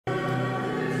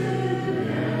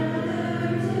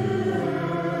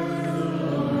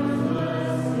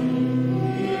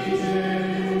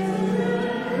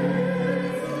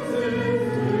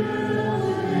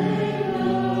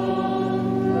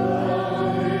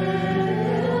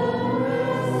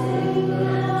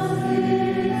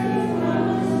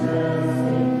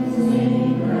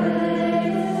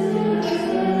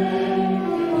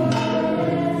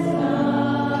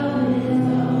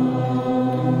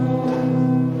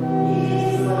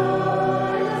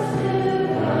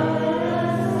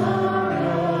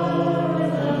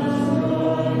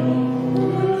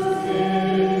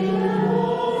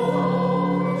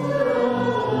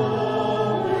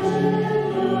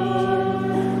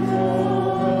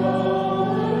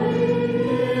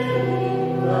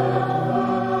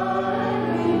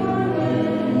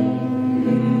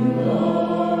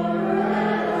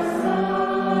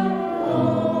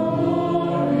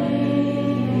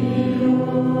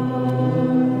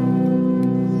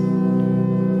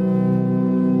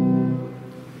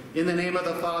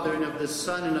Father, and of the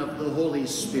Son, and of the Holy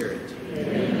Spirit.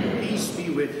 Amen. Peace be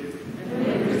with you.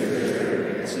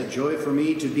 It's a joy for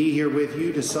me to be here with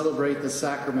you to celebrate the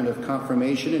sacrament of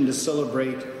confirmation and to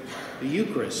celebrate the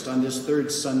Eucharist on this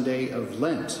third Sunday of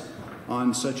Lent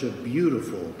on such a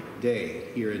beautiful day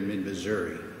here in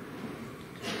mid-Missouri.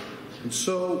 And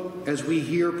so, as we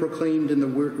hear proclaimed in the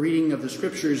reading of the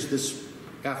Scriptures this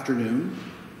afternoon,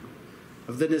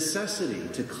 of the necessity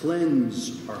to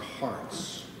cleanse our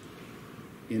hearts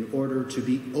in order to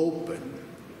be open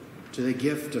to the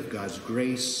gift of God's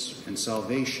grace and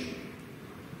salvation,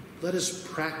 let us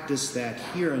practice that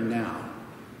here and now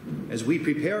as we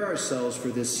prepare ourselves for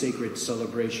this sacred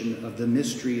celebration of the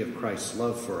mystery of Christ's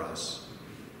love for us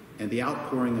and the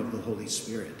outpouring of the Holy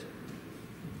Spirit,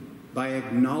 by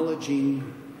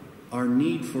acknowledging our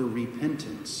need for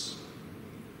repentance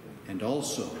and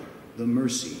also the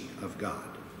mercy of God.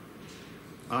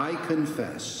 I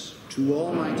confess to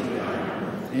Almighty God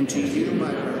and to you,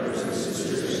 my brothers and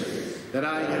sisters, that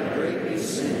I have greatly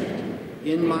sinned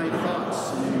in my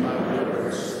thoughts and in my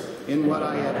words, in what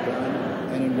I have done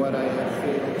and in what I have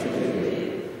failed to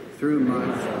do, through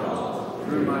my fault,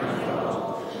 through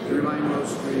my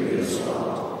most grievous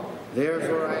fault.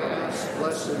 Therefore I ask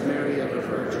Blessed Mary, ever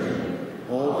Virgin,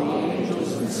 all the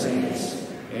angels and saints,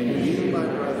 and you, my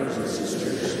brothers and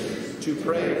sisters, to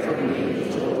pray for me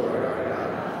to the Lord our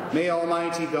God. May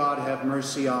Almighty God have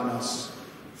mercy on us,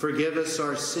 forgive us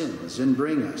our sins, and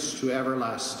bring us to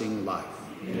everlasting life.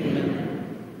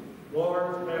 Amen.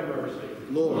 Lord, have mercy.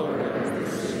 Lord, have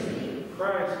mercy.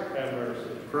 Christ, have mercy.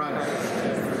 Christ,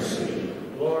 have mercy.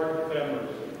 Lord, have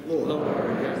mercy.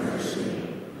 Lord, have mercy.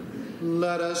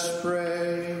 Let us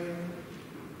pray.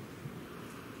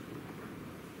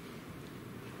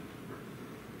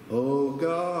 O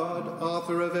God,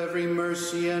 author of every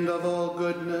mercy and of all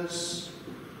goodness,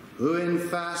 who in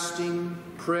fasting,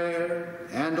 prayer,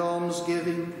 and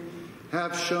almsgiving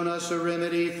have shown us a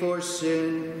remedy for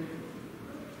sin,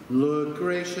 look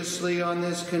graciously on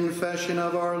this confession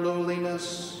of our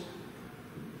lowliness,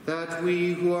 that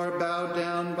we who are bowed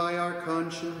down by our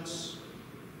conscience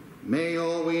may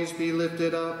always be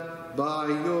lifted up by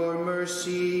your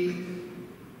mercy.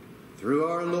 Through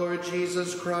our Lord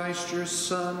Jesus Christ, your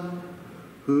Son,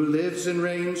 who lives and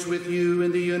reigns with you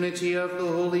in the unity of the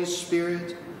Holy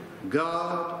Spirit,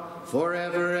 God,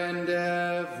 forever and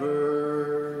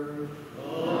ever.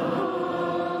 Amen.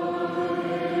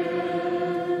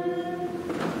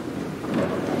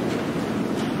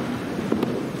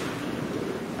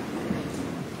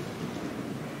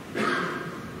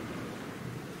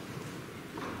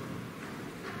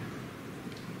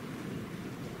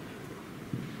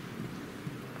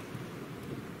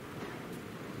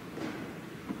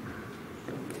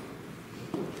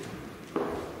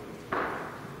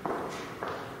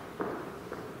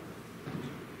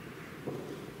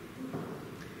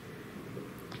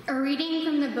 A reading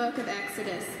from the book of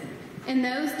Exodus. In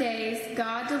those days,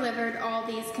 God delivered all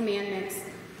these commandments.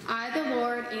 I, the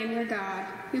Lord, am your God,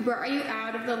 who brought you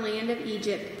out of the land of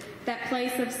Egypt, that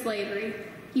place of slavery.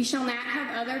 You shall not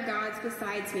have other gods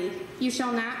besides me. You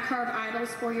shall not carve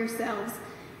idols for yourselves,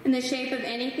 in the shape of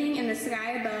anything in the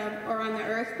sky above, or on the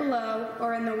earth below,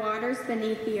 or in the waters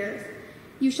beneath the earth.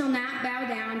 You shall not bow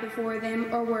down before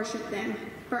them or worship them,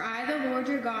 for I, the Lord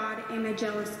your God, am a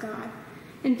jealous God,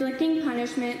 inflicting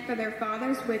punishment for their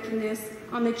father's wickedness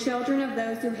on the children of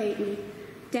those who hate me,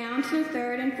 down to the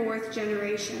third and fourth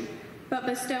generation, but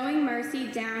bestowing mercy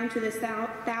down to the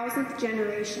 1,000th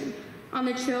generation, on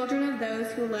the children of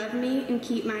those who love me and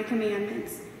keep my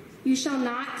commandments. You shall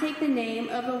not take the name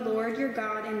of the Lord your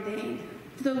God in vain,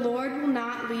 for the Lord will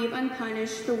not leave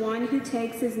unpunished the one who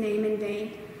takes his name in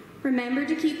vain. Remember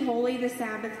to keep holy the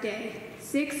Sabbath day.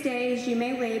 6 days you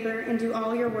may labor and do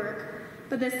all your work,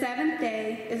 but the seventh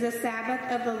day is the Sabbath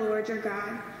of the Lord your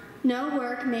God. No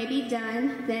work may be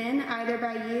done then either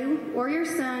by you or your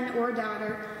son or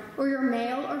daughter, or your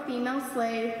male or female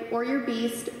slave, or your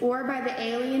beast, or by the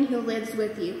alien who lives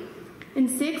with you. In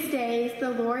 6 days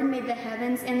the Lord made the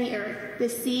heavens and the earth, the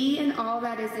sea and all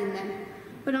that is in them.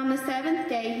 But on the seventh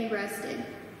day he rested.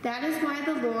 That is why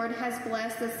the Lord has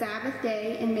blessed the Sabbath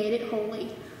day and made it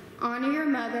holy. Honor your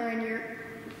father and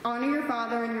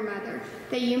your mother,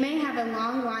 that you may have a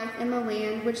long life in the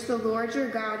land which the Lord your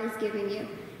God is giving you.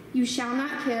 You shall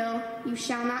not kill, you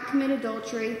shall not commit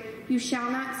adultery, you shall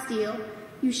not steal,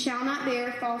 you shall not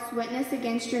bear false witness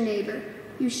against your neighbor,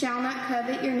 you shall not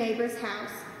covet your neighbor's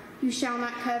house, you shall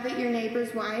not covet your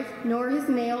neighbor's wife, nor his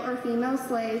male or female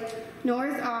slave, nor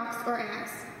his ox or ass,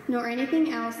 nor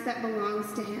anything else that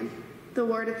belongs to him. The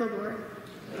word of the Lord.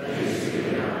 Thanks be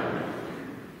to God.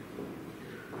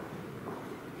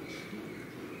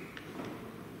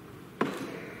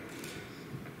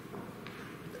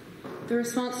 The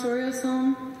responsorial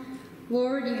psalm,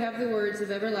 Lord, you have the words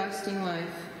of everlasting life.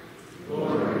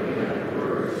 Lord, you have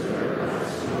words of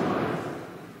everlasting life.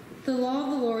 The law of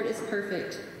the Lord is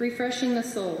perfect, refreshing the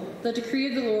soul. The decree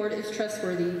of the Lord is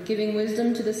trustworthy, giving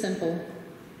wisdom to the simple.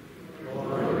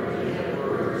 Lord, you have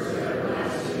words of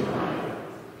everlasting life.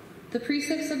 The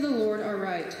precepts of the Lord are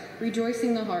right,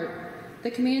 rejoicing the heart.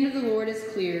 The command of the Lord is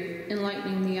clear,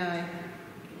 enlightening the eye.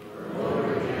 Lord,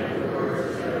 you have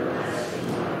words of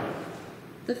everlasting life.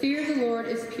 The fear of the Lord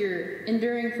is pure,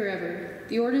 enduring forever.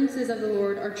 The ordinances of the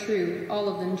Lord are true, all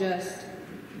of them just.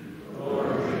 Lord,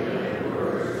 you have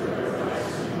words of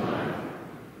everlasting life.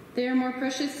 They are more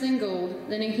precious than gold,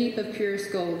 than a heap of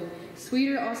purest gold,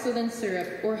 sweeter also than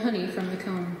syrup or honey from the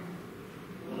comb.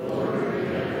 Lord, you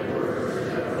have words of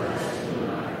everlasting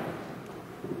life.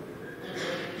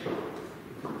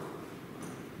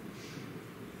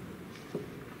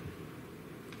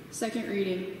 Second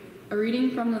reading. A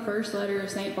reading from the first letter of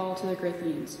St. Paul to the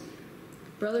Corinthians.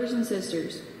 Brothers and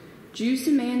sisters, Jews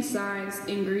demand signs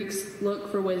and Greeks look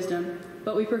for wisdom,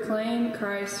 but we proclaim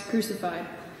Christ crucified,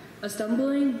 a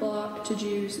stumbling block to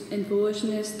Jews and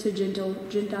foolishness to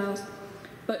Gentiles,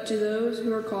 but to those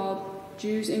who are called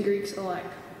Jews and Greeks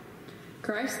alike.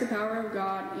 Christ the power of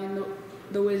God and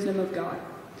the wisdom of God.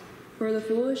 For the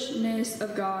foolishness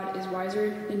of God is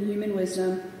wiser than human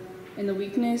wisdom, and the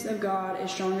weakness of God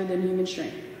is stronger than human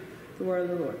strength. The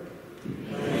word of the Lord.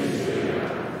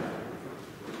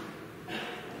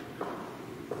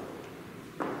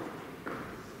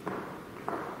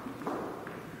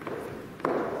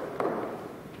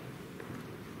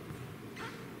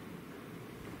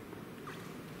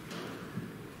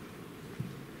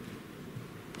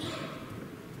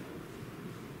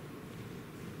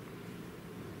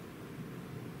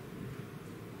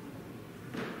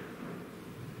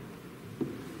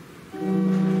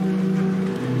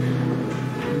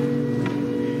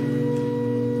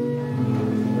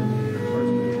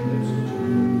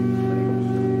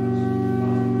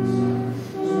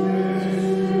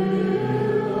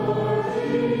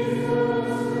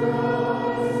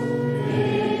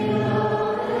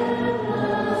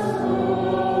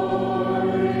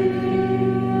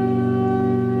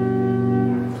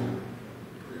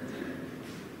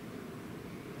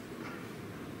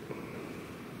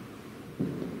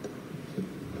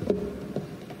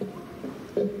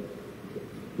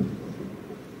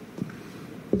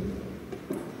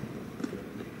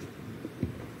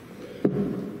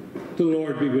 The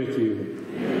Lord be with you.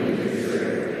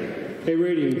 A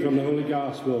reading from the Holy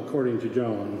Gospel according to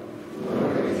John.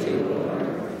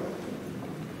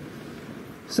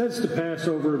 Since the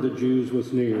Passover of the Jews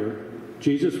was near,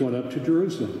 Jesus went up to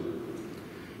Jerusalem.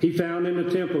 He found in the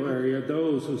temple area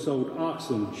those who sold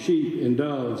oxen, sheep, and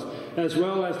doves, as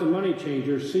well as the money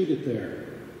changers seated there.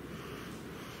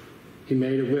 He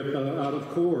made a whip out of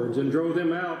cords and drove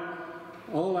them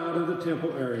all out of the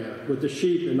temple area with the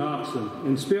sheep and oxen,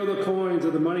 and spilled the coins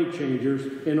of the money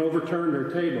changers and overturned their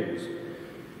tables.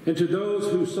 And to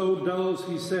those who sold doves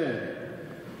he said,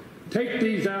 "Take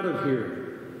these out of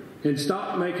here, and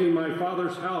stop making my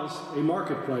Father's house a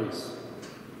marketplace."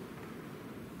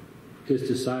 His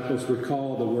disciples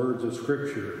recalled the words of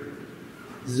Scripture,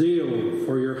 "Zeal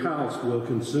for your house will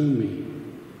consume me."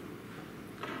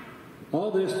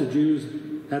 At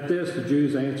this the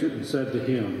Jews answered and said to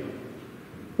him,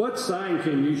 "What sign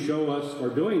can you show us for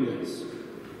doing this?"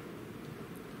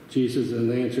 Jesus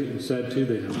then answered and said to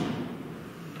them,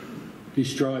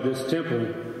 "Destroy this temple,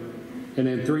 and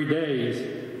in 3 days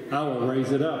I will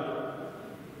raise it up."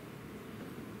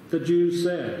 The Jews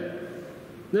said,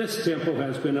 "This temple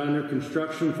has been under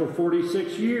construction for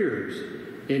 46 years,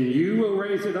 and you will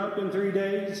raise it up in 3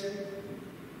 days?"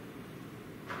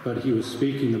 But he was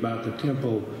speaking about the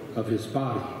temple of his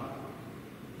body.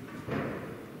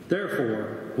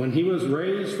 Therefore, when he was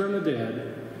raised from the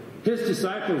dead, his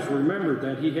disciples remembered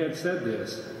that he had said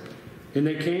this, and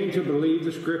they came to believe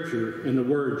the Scripture and the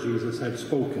word Jesus had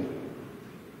spoken.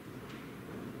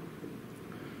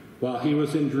 While he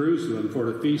was in Jerusalem for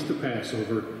the feast of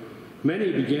Passover,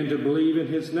 many began to believe in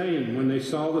his name when they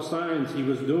saw the signs he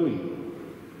was doing.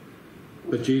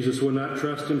 But Jesus would not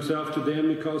trust himself to them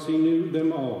because he knew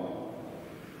them all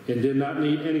and did not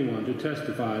need anyone to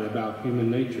testify about human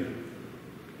nature.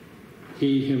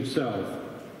 He himself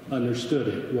understood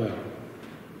it well.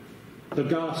 The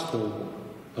Gospel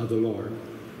of the Lord.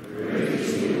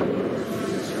 Praise to you, Lord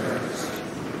Jesus Christ.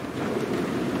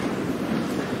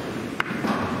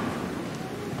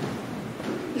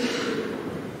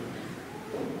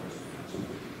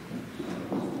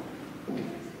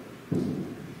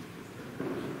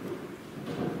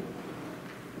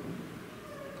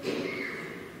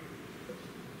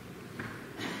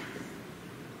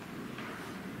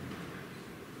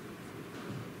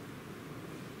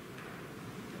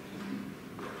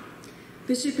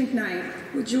 Bishop McKnight,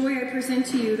 with joy I present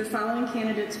to you the following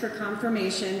candidates for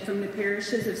confirmation from the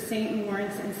parishes of St.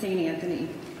 Lawrence and St. Anthony.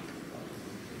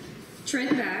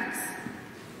 Trent Bax,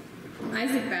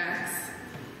 Isaac Bax,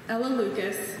 Ella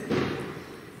Lucas,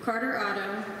 Carter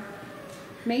Otto,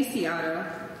 Macy Otto,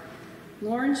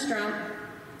 Lauren Strump,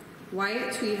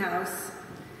 Wyatt Tweehouse,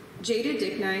 Jada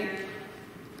Dicknight,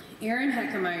 Aaron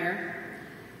Heckemeyer,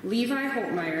 Levi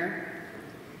Holtmeyer,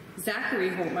 Zachary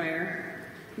Holtmeyer,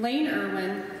 Lane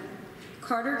Irwin,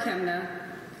 Carter Kemna,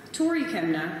 Tori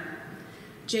Kemna,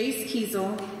 Jace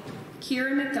Kiesel,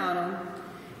 Kira McDonald,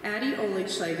 Addie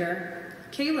Oligschlager,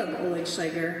 Caleb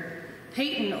Oligschlager,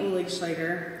 Peyton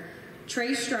Oligschlager,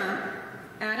 Trey Strump,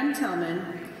 Adam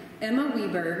Tellman, Emma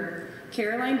Weber,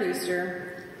 Caroline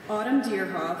Booster, Autumn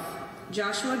Deerhoff,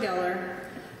 Joshua Geller,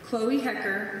 Chloe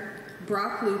Hecker,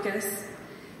 Brock Lucas,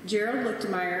 Gerald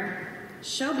Luchtmeyer,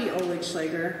 Shelby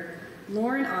Oligschlager,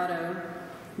 Lauren Otto,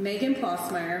 Megan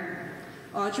Plossmeyer,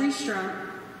 Audrey Strump,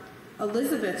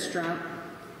 Elizabeth Strump,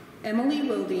 Emily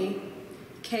Wilby,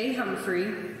 Kay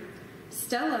Humphrey,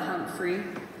 Stella Humphrey,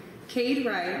 Cade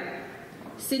Wright,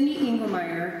 Sydney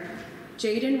Engelmeyer,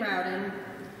 Jaden Rowden,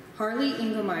 Harley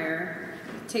Engelmeyer,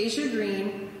 Tasia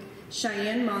Green,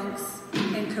 Cheyenne Monks,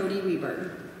 and Cody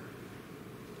Weber.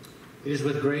 It is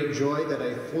with great joy that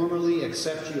I formally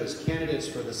accept you as candidates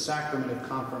for the sacrament of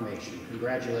confirmation.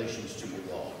 Congratulations to you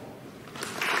all.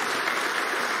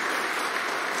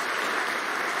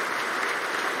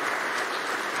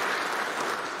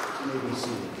 You may be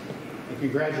seated. And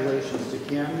congratulations to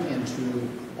Kim and to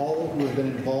all who have been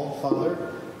involved,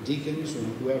 Father, deacons,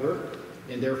 and whoever,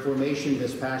 in their formation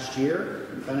this past year.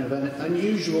 Kind of an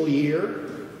unusual year,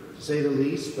 to say the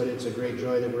least, but it's a great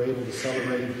joy that we're able to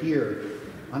celebrate it here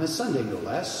on a Sunday, no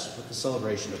less, with the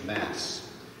celebration of Mass.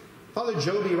 Father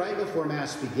Joby, right before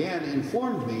Mass began,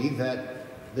 informed me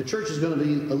that the church is going to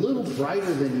be a little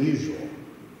brighter than usual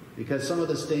because some of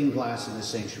the stained glass in the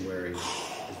sanctuary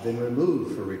has been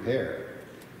removed for repair.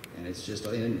 And it's just,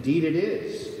 and indeed it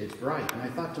is. It's bright. And I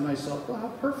thought to myself, well, how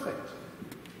perfect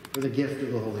for the gift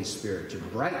of the Holy Spirit to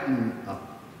brighten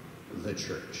up the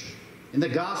church. In the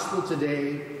gospel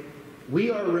today,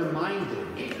 we are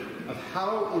reminded of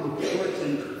how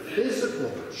important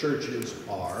physical churches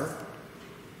are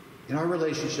in our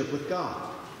relationship with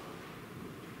God.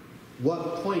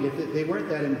 What point, if they weren't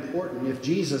that important, if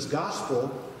Jesus'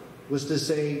 gospel was to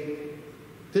say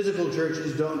physical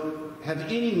churches don't have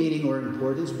any meaning or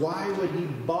importance, why would he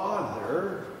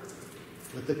bother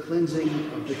with the cleansing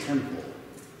of the temple,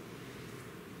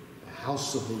 the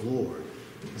house of the Lord?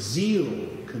 Zeal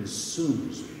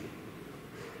consumes me.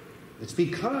 It's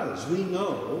because we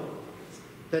know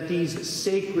that these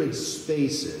sacred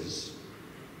spaces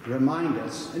remind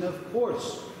us, and of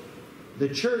course, the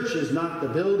church is not the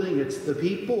building, it's the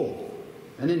people.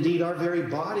 And indeed, our very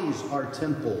bodies are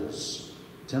temples,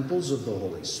 temples of the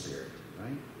Holy Spirit,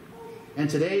 right? And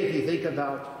today, if you think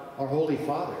about our Holy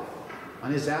Father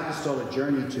on his apostolic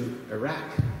journey to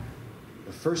Iraq,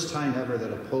 the first time ever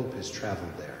that a pope has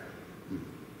traveled there.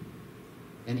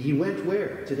 And he went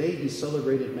where? Today he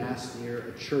celebrated Mass near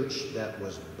a church that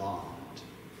was bombed,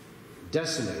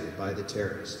 decimated by the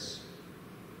terrorists.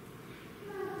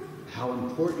 How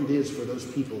important it is for those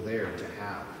people there to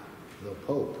have the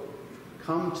Pope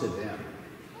come to them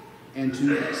and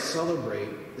to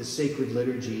celebrate the sacred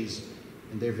liturgies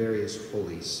and their various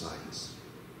holy sites.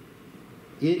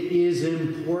 It is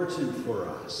important for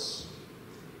us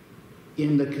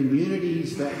in the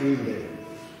communities that we live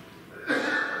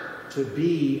to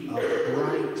be a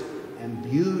bright and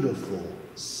beautiful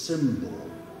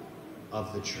symbol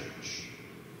of the church,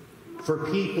 for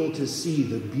people to see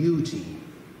the beauty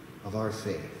of our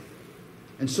faith.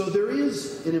 And so there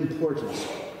is an importance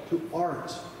to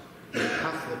art in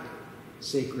Catholic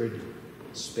sacred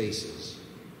spaces.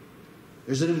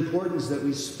 There's an importance that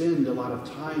we spend a lot of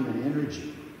time and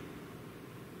energy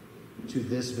to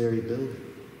this very building.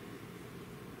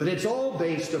 But it's all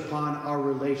based upon our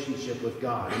relationship with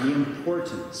God and the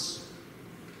importance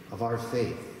of our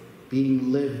faith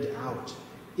being lived out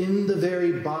in the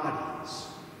very bodies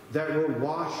that were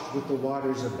washed with the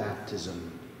waters of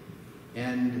baptism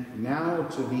and now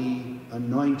to be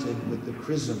anointed with the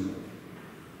chrism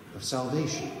of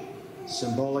salvation,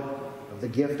 symbolic of the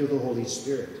gift of the Holy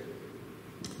Spirit.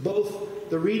 Both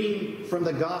the reading from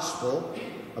the Gospel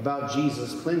about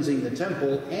Jesus cleansing the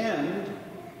temple and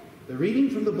the reading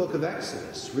from the book of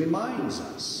Exodus reminds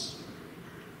us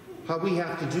how we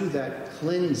have to do that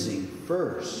cleansing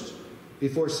first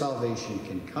before salvation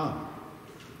can come.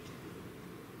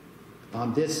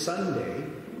 On this Sunday,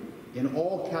 in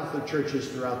all Catholic churches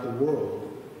throughout the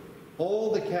world,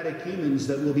 all the catechumens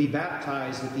that will be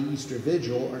baptized at the Easter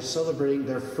Vigil are celebrating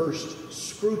their first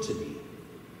scrutiny,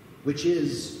 which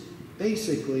is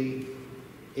basically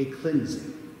a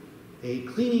cleansing, a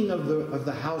cleaning of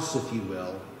the house, if you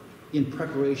will, in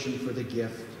preparation for the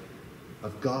gift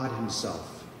of God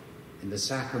himself in the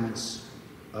sacraments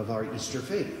of our Easter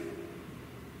faith.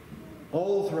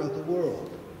 All throughout the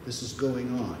world, this is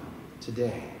going on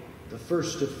today, the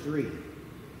first of 3.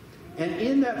 And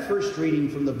in that first reading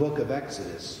from the book of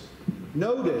Exodus,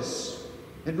 notice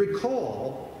and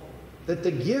recall that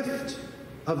the gift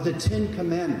of the 10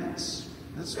 Commandments,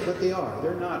 that's what they are.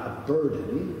 They're not a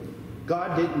burden.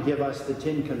 God didn't give us the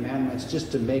 10 Commandments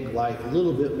just to make life a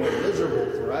little bit more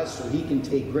miserable for us so he can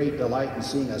take great delight in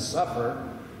seeing us suffer.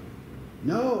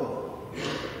 No,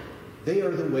 they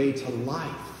are the way to life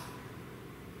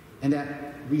and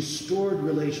that restored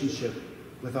relationship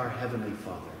with our Heavenly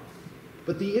Father.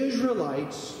 But the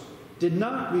Israelites did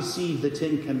not receive the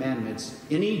 10 Commandments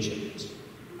in Egypt.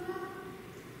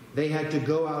 They had to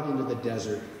go out into the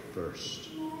desert first,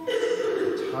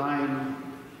 a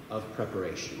time of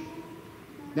preparation.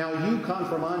 Now, you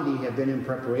confirmandi have been in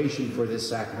preparation for this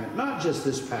sacrament, not just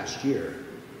this past year,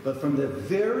 but from the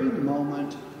very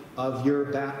moment of your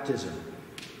baptism.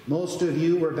 Most of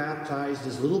you were baptized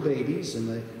as little babies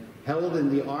and held in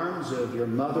the arms of your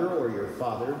mother or your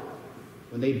father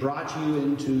when they brought you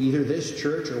into either this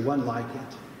church or one like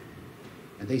it.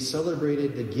 And they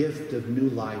celebrated the gift of new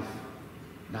life,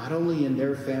 not only in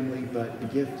their family, but the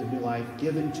gift of new life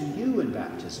given to you in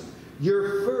baptism.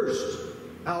 Your first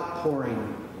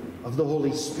outpouring of the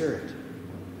Holy Spirit.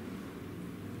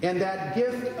 And that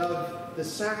gift of the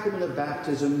sacrament of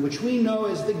baptism, which we know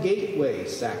as the gateway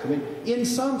sacrament, in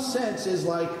some sense is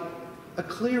like a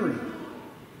clearing.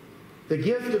 The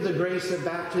gift of the grace of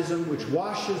baptism, which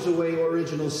washes away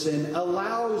original sin,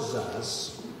 allows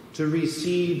us to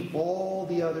receive all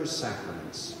the other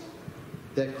sacraments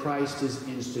that Christ has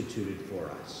instituted for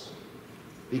us.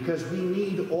 Because we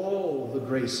need all the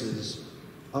graces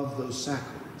of those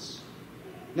sacraments.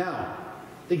 Now,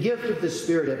 the gift of the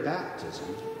Spirit at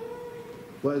baptism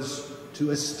was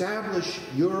to establish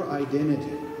your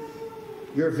identity,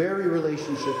 your very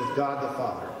relationship with God the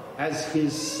Father, as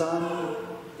his son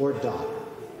or daughter.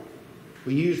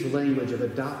 We use the language of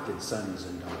adopted sons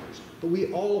and daughters, but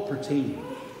we all pertain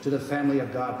to the family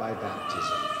of God by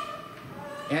baptism.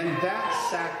 And that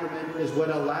sacrament is what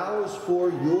allows for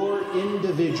your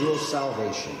individual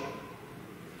salvation.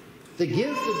 The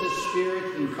gift of the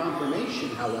Spirit in confirmation,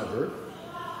 however,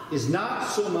 is not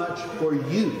so much for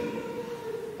you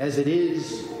as it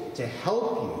is to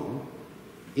help you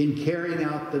in carrying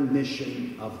out the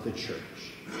mission of the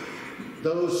church.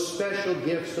 Those special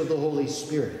gifts of the Holy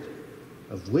Spirit,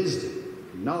 of wisdom,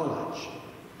 knowledge,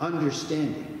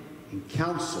 understanding, and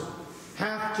counsel,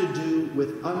 have to do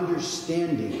with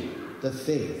understanding the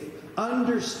faith,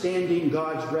 understanding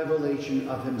God's revelation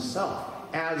of himself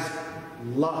as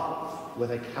love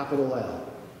with a capital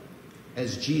L,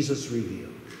 as Jesus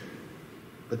revealed.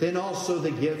 But then also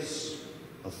the gifts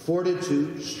of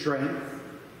fortitude, strength,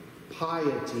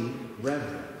 piety,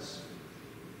 reverence.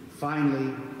 And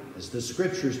finally, as the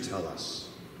scriptures tell us,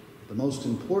 the most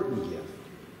important gift,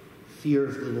 fear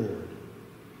of the Lord.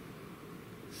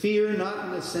 Fear not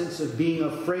in the sense of being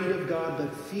afraid of God,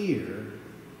 but fear,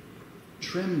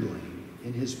 trembling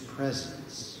in his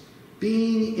presence,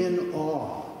 being in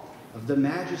awe of the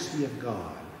majesty of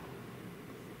God,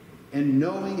 and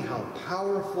knowing how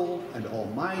powerful and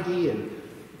almighty and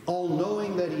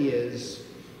all-knowing that he is,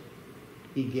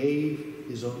 he gave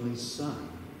his only Son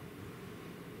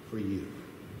for you.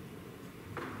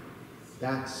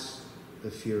 That's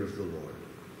the fear of the Lord.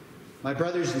 My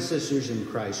brothers and sisters in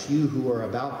Christ, you who are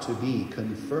about to be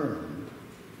confirmed,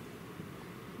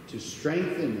 to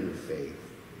strengthen your faith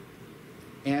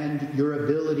and your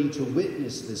ability to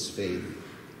witness this faith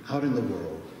out in the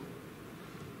world,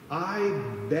 I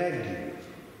beg you,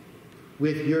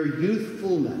 with your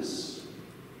youthfulness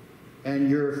and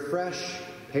your fresh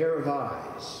pair of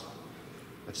eyes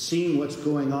of seeing what's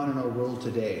going on in our world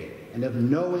today and of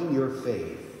knowing your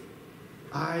faith,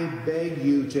 I beg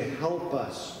you to help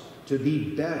us to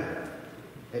be better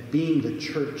at being the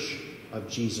church of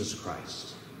Jesus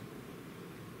Christ.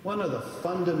 One of the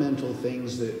fundamental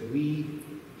things that we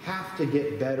have to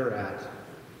get better at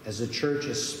as a church,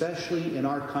 especially in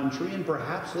our country, and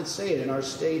perhaps, let's say it, in our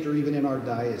state or even in our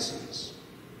diocese,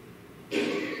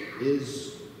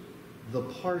 is the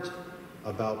part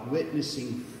about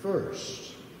witnessing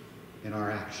first in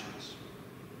our actions.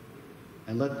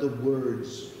 And let the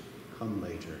words come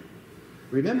later.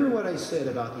 Remember what I said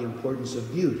about the importance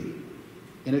of beauty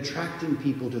in attracting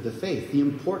people to the faith, the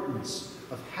importance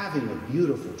of having a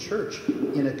beautiful church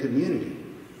in a community,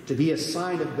 to be a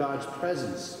sign of God's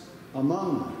presence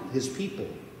among his people.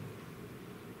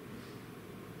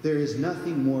 There is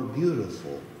nothing more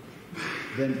beautiful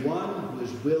than one who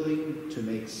is willing to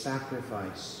make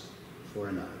sacrifice for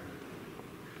another,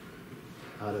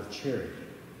 out of charity,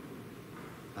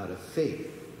 out of faith,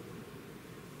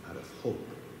 out of hope.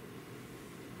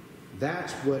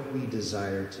 That's what we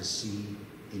desire to see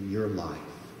in your life,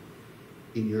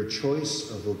 in your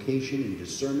choice of vocation and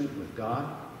discernment with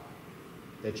God,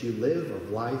 that you live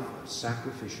a life of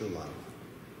sacrificial love.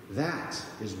 That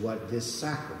is what this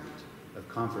sacrament of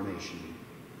confirmation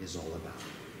is all about.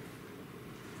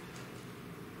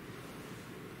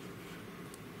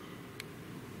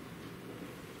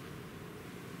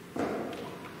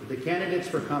 Would the candidates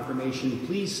for confirmation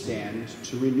please stand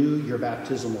to renew your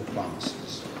baptismal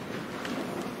promises?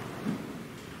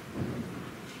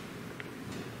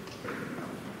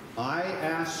 I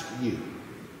ask you,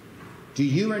 do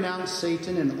you renounce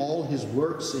Satan and all his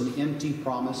works and empty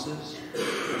promises?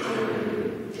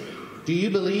 Do you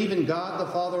believe in God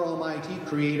the Father Almighty,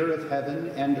 creator of heaven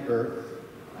and earth?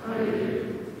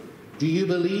 Do you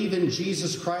believe in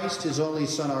Jesus Christ, his only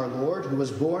Son, our Lord, who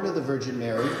was born of the Virgin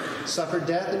Mary, suffered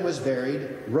death and was buried,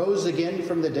 rose again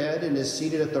from the dead, and is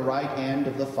seated at the right hand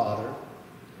of the Father?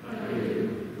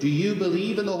 Do you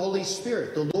believe in the Holy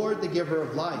Spirit, the Lord, the giver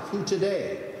of life, who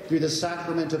today, through the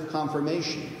sacrament of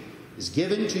confirmation, is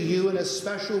given to you in a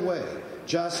special way,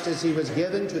 just as he was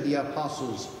given to the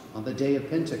apostles on the day of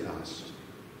Pentecost?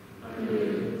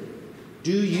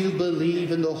 Do you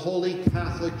believe in the Holy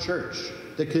Catholic Church,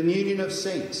 the communion of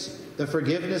saints, the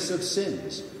forgiveness of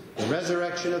sins, the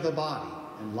resurrection of the body,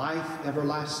 and life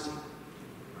everlasting?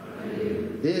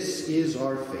 This is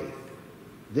our faith.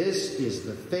 This is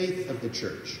the faith of the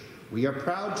Church. We are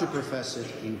proud to profess it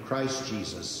in Christ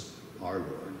Jesus, our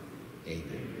Lord.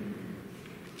 Amen.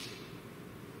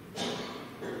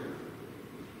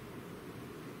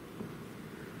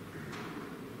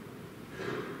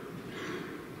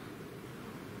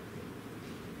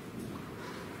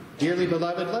 Dearly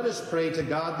beloved, let us pray to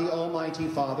God the Almighty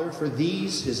Father for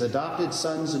these, his adopted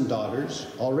sons and daughters,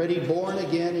 already born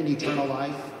again in eternal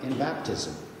life in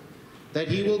baptism, that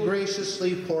he will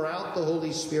graciously pour out the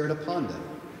Holy Spirit upon them,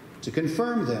 to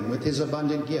confirm them with his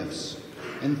abundant gifts,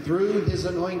 and through his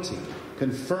anointing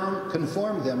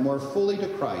conform them more fully to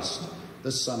Christ,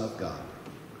 the Son of God.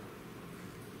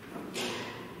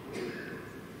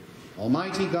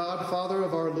 Almighty God, Father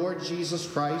of our Lord Jesus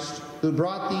Christ, who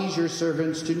brought these your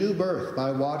servants to new birth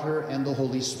by water and the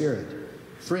Holy Spirit,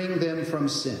 freeing them from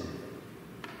sin,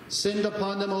 send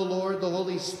upon them, O Lord, the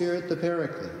Holy Spirit, the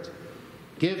Paraclete.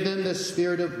 Give them the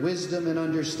spirit of wisdom and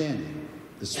understanding,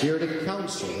 the spirit of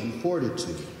counsel and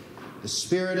fortitude, the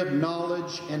spirit of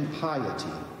knowledge and piety.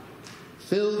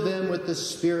 Fill them with the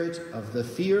spirit of the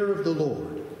fear of the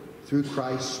Lord, through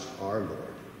Christ our Lord.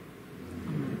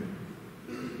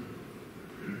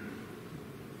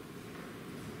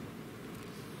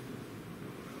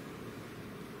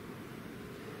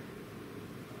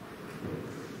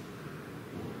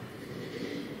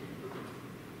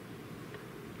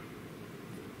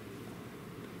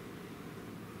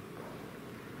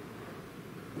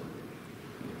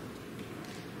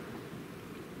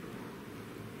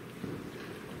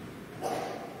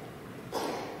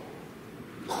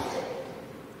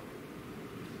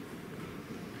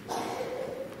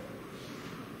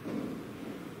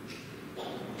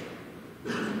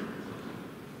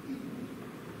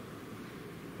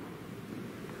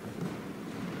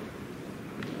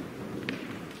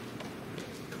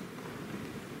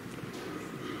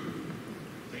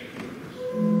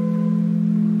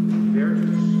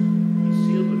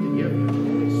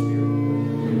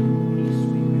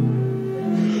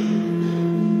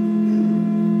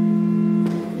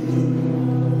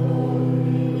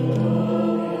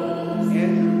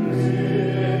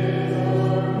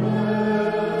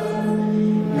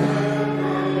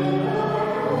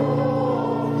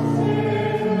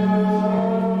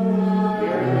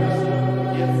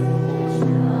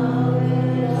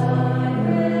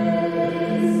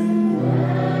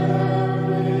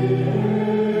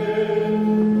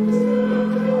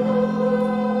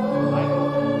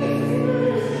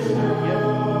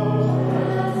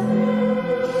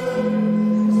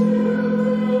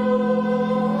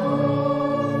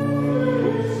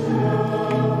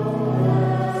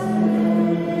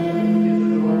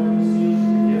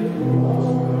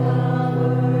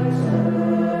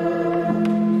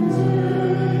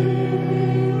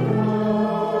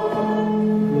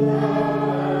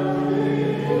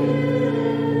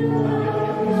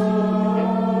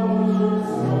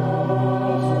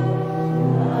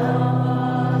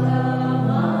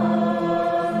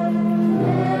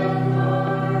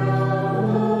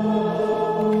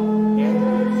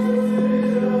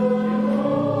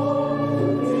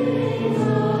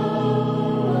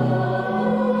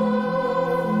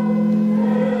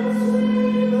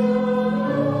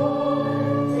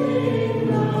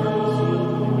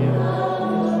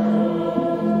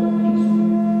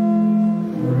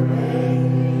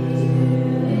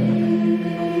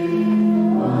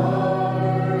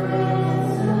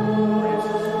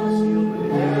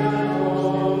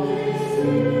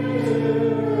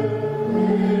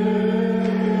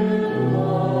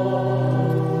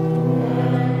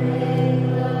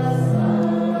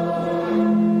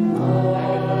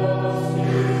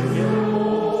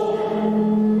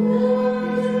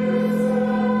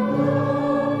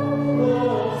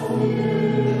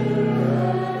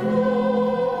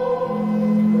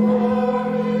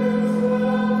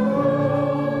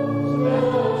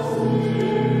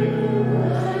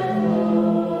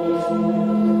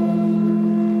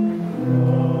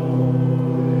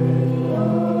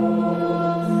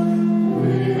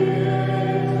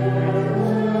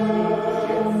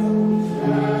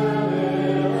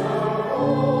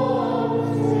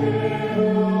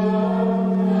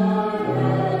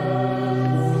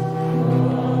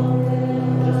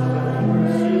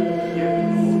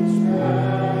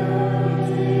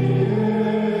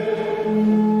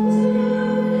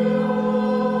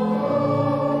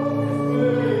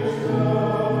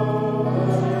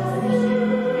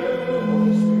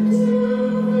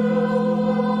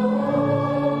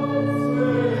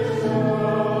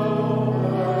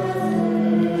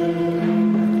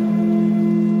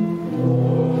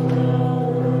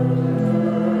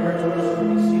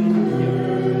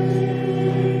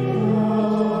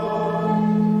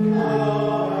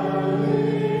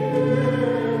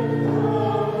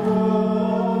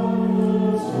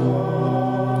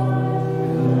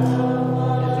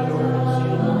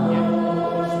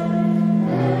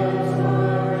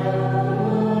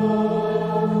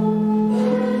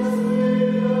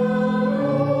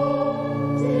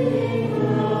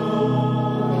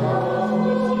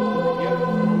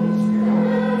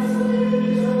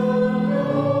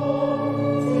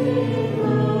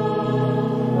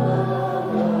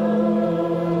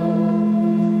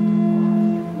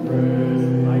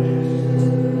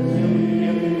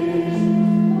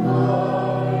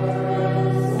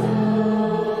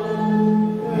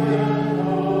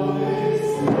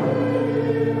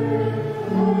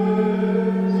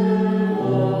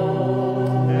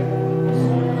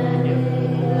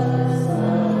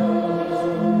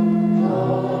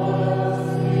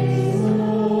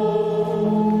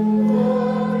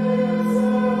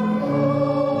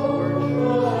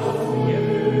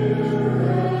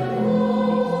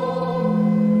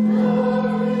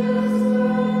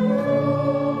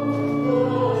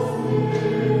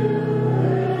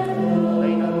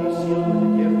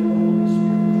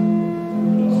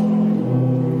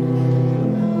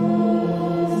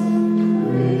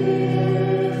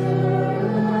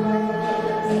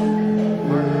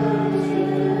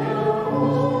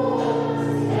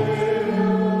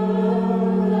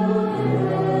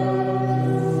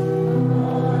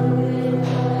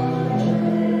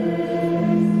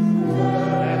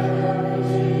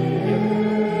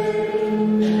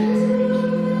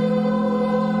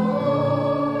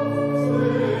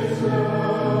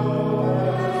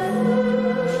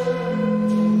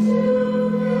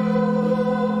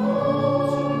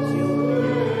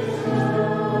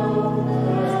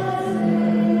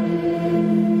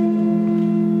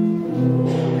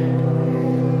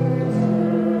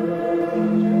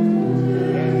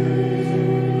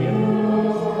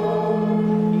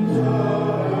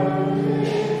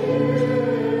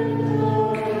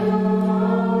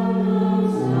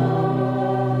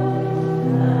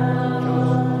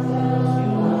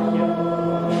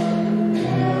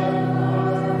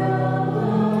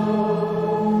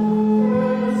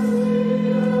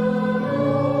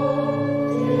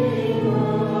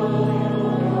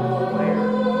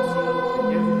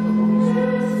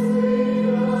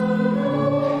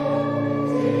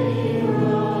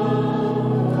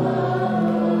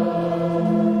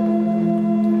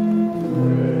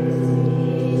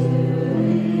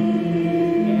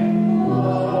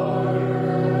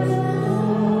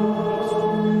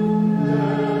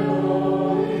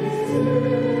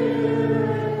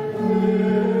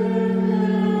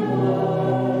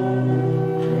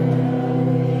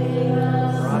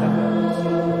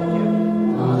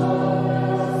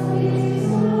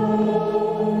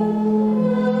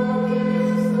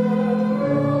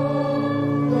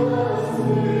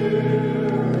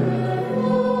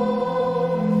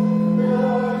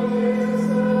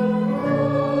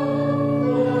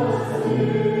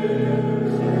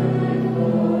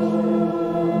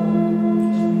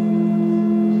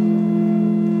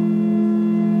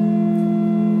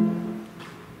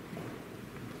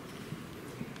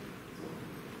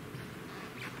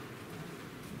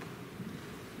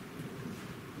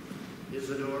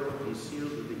 Isidore, be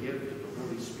sealed with the gift of the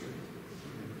Holy Spirit.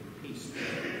 Peace be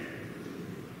with you.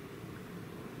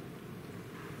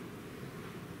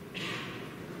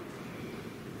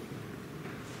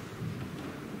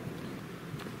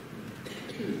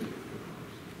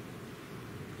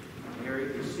 Mary,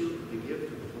 be sealed with the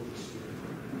gift of the Holy Spirit.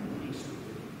 Peace be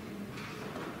with you.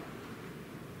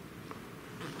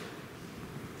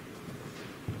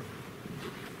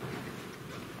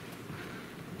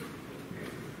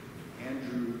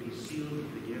 Andrew, be sealed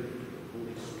with the gift of the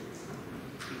Holy Spirit.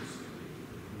 Peace be with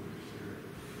you.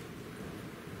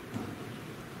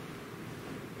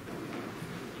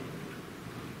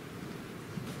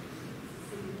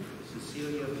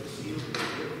 Cecilia, be sealed with the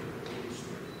gift of the Holy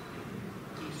Spirit.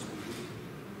 Peace be with you.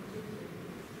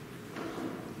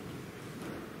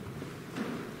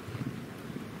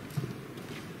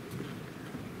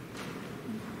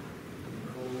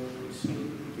 Nicole, be sealed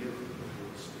with the gift of the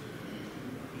Holy Spirit.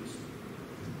 Peace be with you.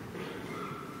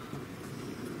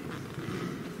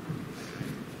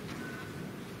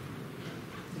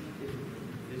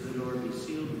 Isidore, be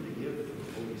sealed with the gift of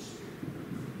the Holy Spirit.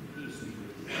 Peace be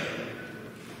with you.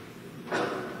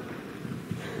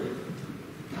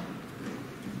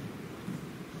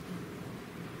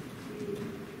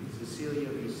 Cecilia,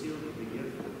 be sealed with the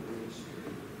gift of the Holy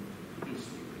Spirit. Peace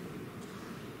be with you.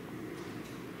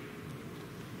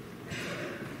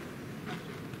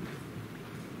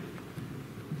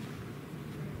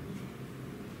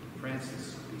 Francis,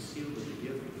 be sealed with the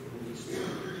gift of the Holy Spirit.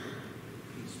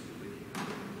 Peace be with you.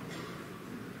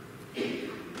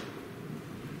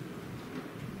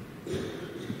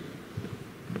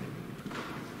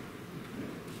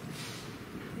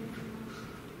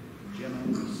 Gemma,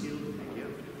 be sealed with the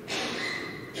gift of the Holy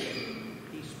Spirit.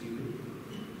 Peace be with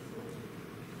you.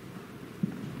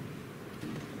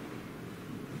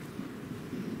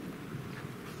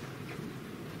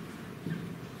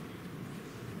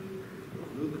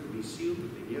 Luke, be sealed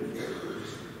with the gift of the Holy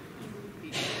Spirit.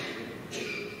 Peace be with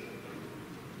you.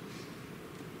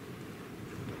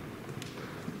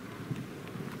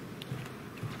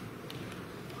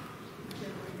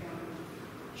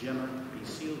 Gemma, be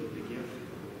sealed with the gift of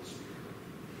the Holy Spirit.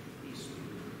 Peace be with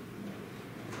you.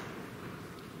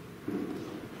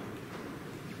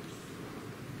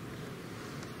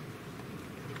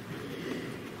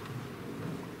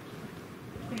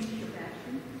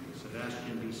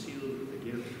 Sebastian, be sealed with the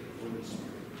gift of the Holy Spirit.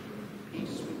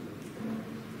 Peace be with you.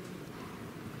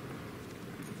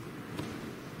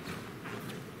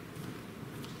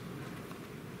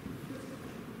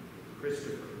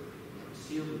 Christopher, be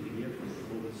sealed with the gift of the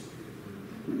Holy Spirit.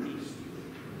 Peace be with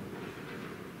you.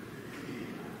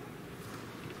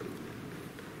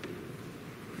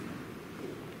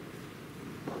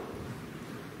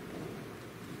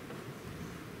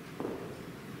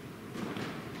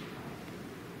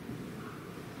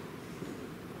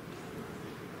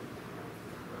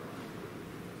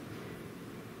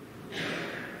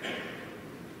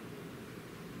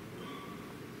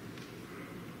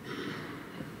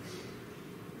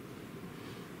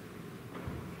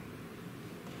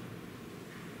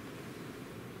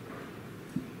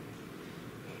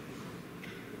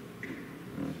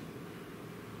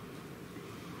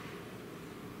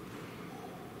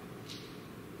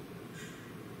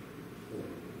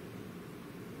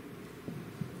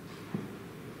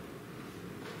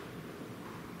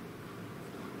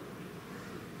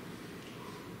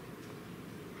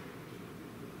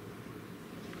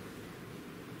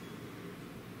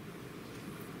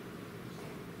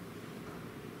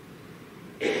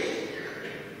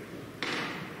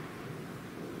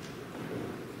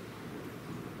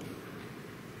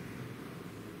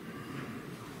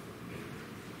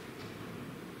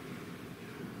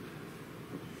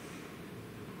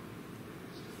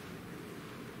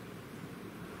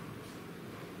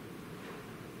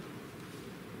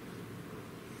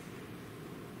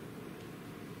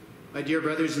 My dear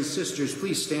brothers and sisters,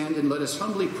 please stand and let us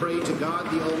humbly pray to God,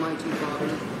 the Almighty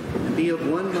Father, and be of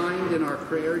one mind in our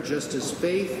prayer, just as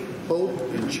faith, hope,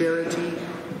 and charity,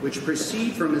 which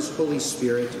proceed from his Holy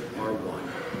Spirit, are one.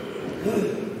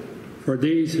 For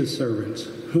these his servants,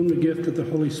 whom the gift of the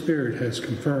Holy Spirit has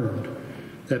confirmed,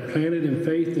 that planted in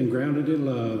faith and grounded in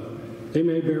love, they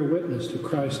may bear witness to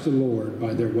Christ the Lord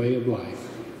by their way of life.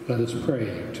 Let us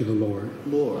pray to the Lord.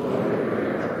 Lord.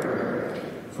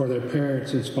 For their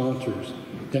parents and sponsors,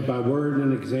 that by word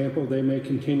and example they may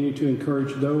continue to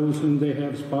encourage those whom they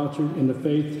have sponsored in the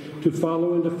faith to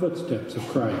follow in the footsteps of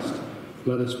Christ.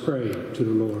 Let us pray to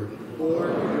the Lord. Lord.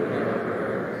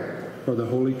 For the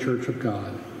Holy Church of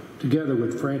God, together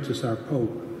with Francis our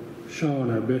Pope, Sean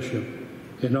our Bishop,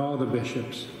 and all the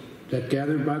bishops, that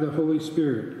gathered by the Holy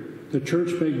Spirit the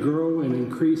church may grow and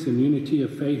increase in unity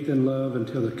of faith and love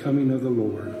until the coming of the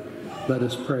Lord. Let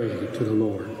us pray to the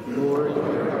Lord. Lord,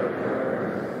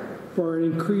 for an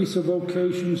increase of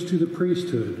vocations to the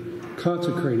priesthood,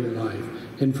 consecrated life,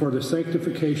 and for the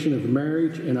sanctification of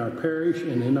marriage in our parish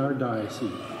and in our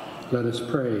diocese, let us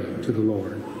pray to the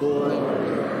Lord. Lord,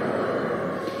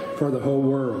 for the whole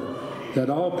world, that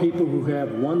all people who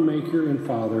have one Maker and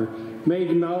Father may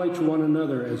acknowledge one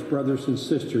another as brothers and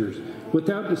sisters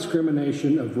without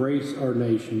discrimination of race or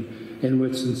nation, and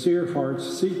with sincere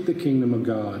hearts seek the kingdom of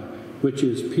God, which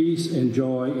is peace and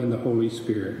joy in the Holy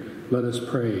Spirit. Let us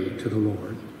pray to the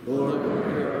Lord. Lord,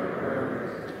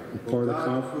 for the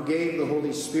God, who gave the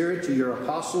Holy Spirit to your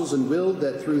apostles and willed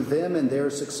that through them and their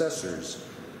successors,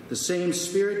 the same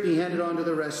Spirit be handed on to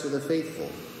the rest of the faithful.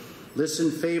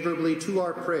 Listen favorably to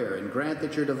our prayer and grant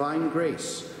that your divine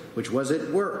grace, which was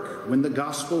at work when the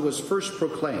gospel was first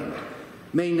proclaimed,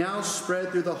 may now spread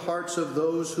through the hearts of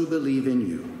those who believe in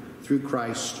you, through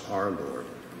Christ our Lord.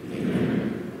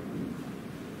 Amen.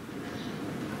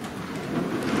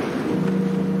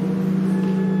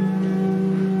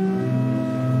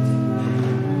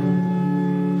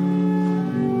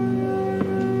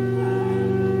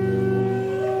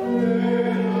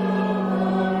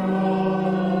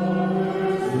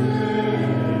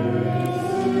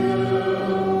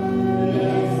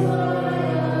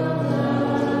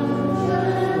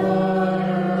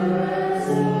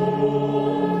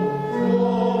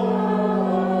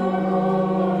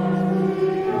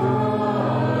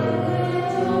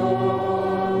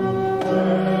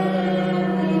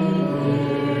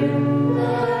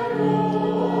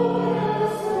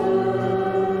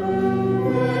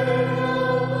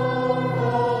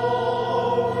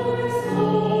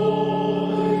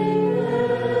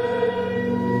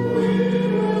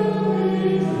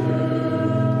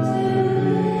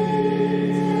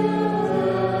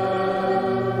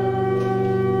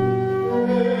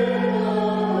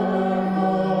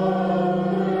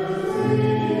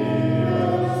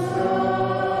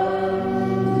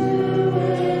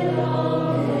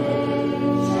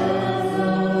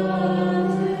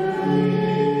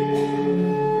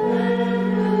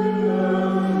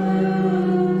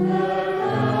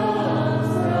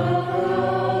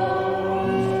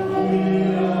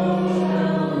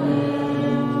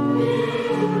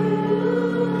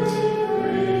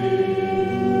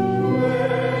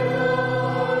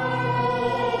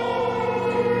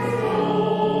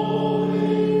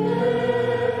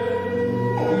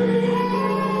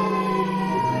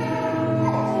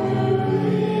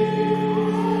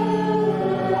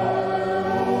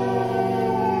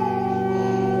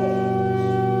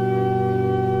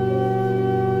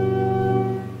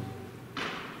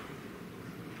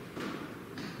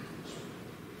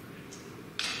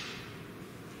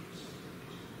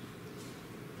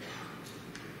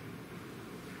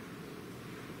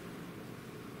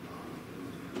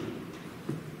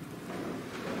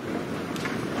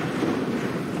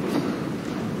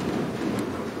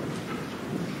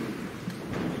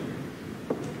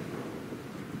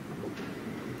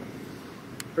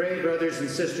 Pray, brothers and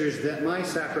sisters, that my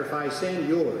sacrifice and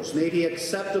yours may be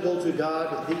acceptable to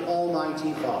God, the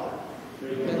Almighty Father.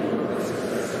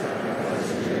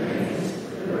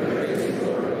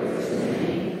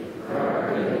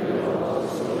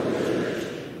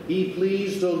 Be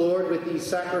pleased, O Lord, with these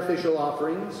sacrificial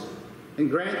offerings,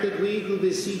 and grant that we who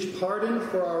beseech pardon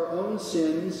for our own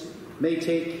sins may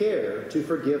take care to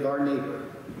forgive our neighbor.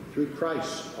 Through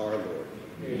Christ our Lord.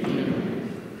 Amen.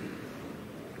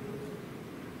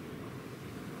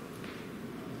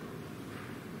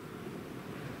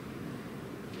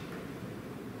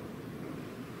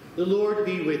 The Lord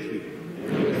be with you.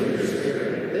 And with your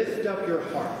spirit. Lift up your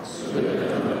hearts.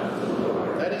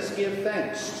 Let us give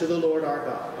thanks to the Lord our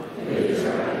God.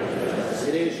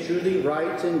 It is truly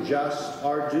right and just,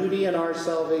 our duty and our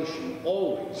salvation,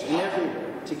 always and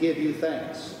everywhere, to give you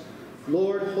thanks.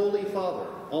 Lord, Holy Father,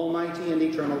 Almighty and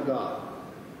eternal God,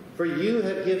 for you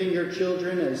have given your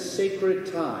children a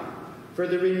sacred time for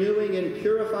the renewing and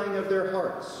purifying of their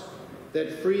hearts,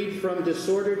 that freed from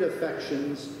disordered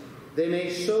affections, they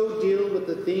may so deal with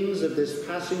the things of this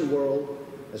passing world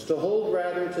as to hold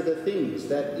rather to the things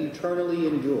that eternally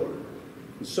endure.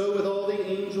 And so with all the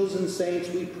angels and saints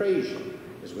we praise you,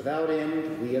 as without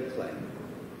end we acclaim.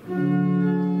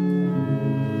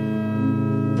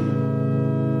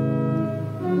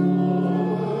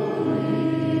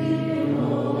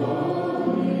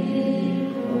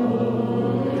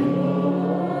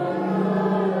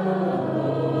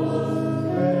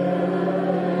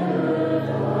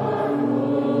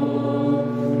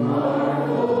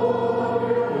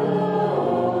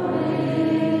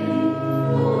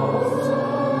 Oh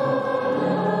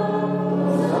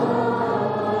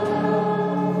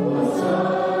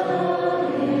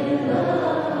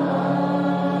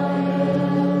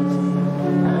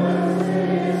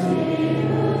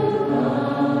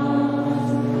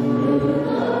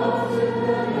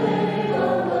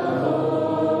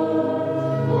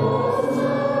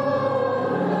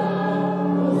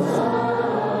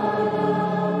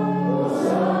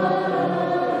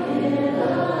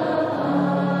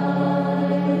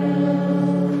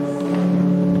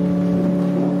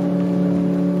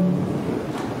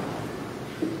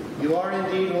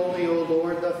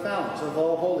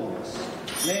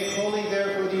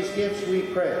gifts, we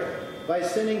pray, by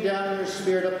sending down your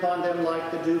Spirit upon them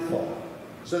like the dewfall,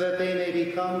 so that they may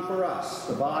become for us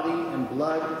the body and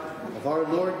blood of our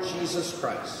Lord Jesus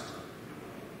Christ.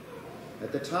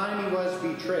 At the time he was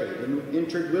betrayed and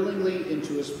entered willingly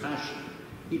into his passion,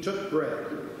 he took bread,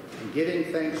 and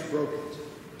giving thanks broke it,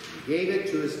 and gave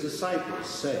it to his disciples,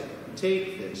 saying,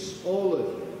 "Take this, all of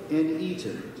you, and eat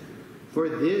of it, for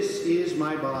this is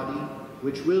my body,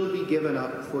 which will be given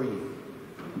up for you."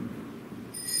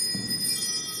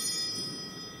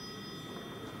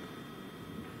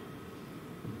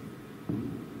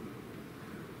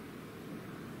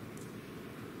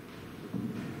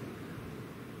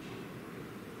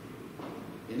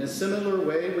 In a similar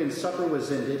way, when supper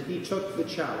was ended, he took the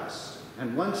chalice,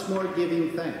 and once more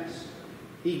giving thanks,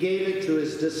 he gave it to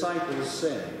his disciples,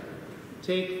 saying,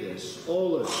 "Take this,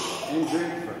 all of you, and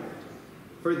drink from it,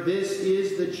 for this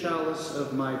is the chalice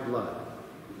of my blood,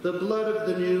 the blood of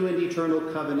the new and eternal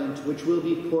covenant, which will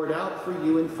be poured out for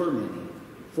you and for many,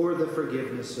 for the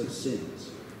forgiveness of sins.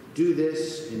 Do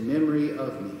this in memory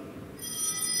of me."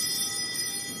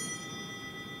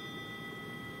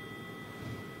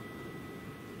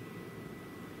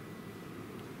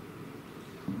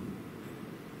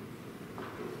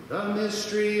 The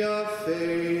mystery of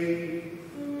faith.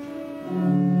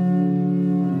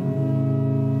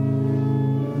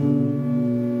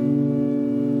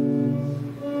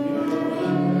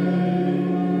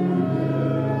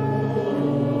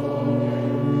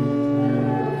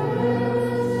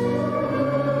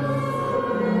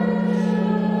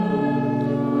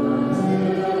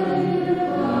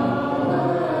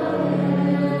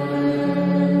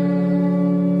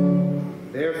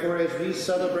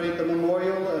 Celebrate the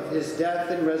memorial of his death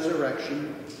and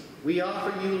resurrection, we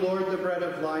offer you, Lord, the bread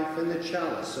of life and the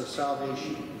chalice of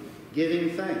salvation, giving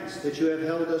thanks that you have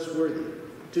held us worthy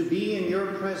to be in your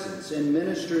presence and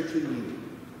minister to you.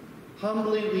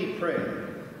 Humbly we pray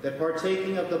that,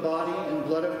 partaking of the body and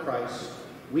blood of Christ,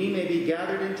 we may be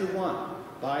gathered into one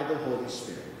by the Holy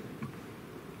Spirit.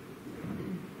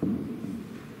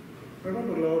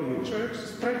 Remember, Lord, your church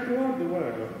spread throughout the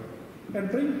world, and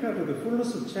bring her to the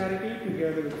fullness of charity,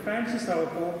 together with Francis our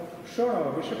Pope, Sean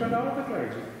our Bishop, and all the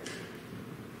clergy.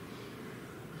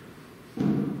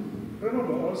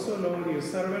 Remember also, Lord, your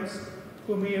servants,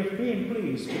 whom we have been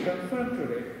pleased to confirm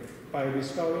today by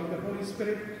bestowing the Holy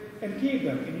Spirit, and keep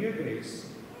them in your grace.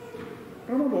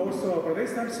 Remember also our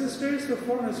brothers and sisters who have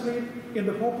fallen asleep in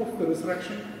the hope of the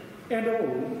resurrection, and all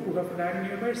who have died in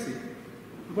your mercy.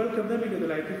 Welcome them into the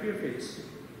light of your face.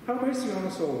 Have mercy on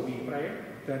us all, we pray,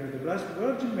 that with the Blessed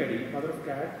Virgin Mary, Mother of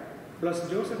God, blessed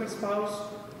Joseph, her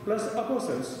spouse, blessed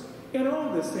apostles, and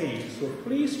all the saints who have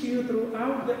pleased you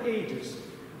throughout the ages,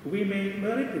 we may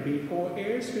merit to be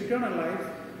co-heirs to eternal life,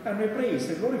 and may praise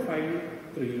and glorify you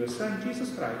through your Son,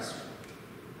 Jesus Christ.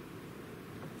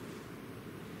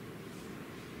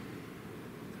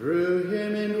 Through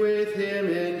him, and with him,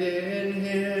 and in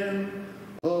him,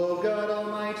 O God,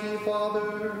 Almighty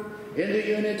Father, in the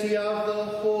unity of the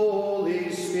Holy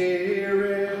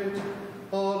Spirit,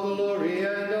 all glory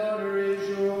and honor is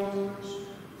yours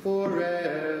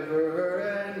forever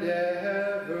and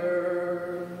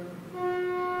ever.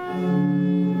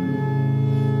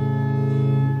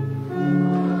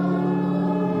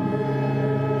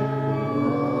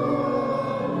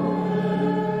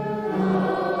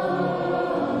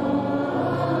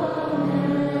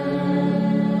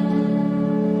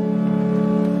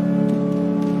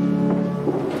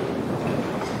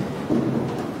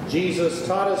 Jesus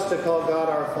taught us to call God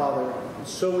our Father, and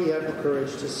so we have the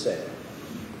courage to say,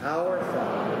 Our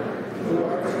Father, who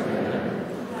art in heaven,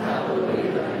 hallowed be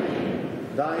thy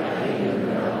name. Thy kingdom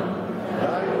come,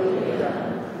 thy will be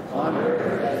done, on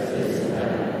earth as it is in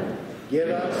heaven. Give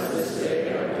us this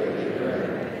day our daily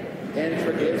bread, and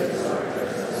forgive us our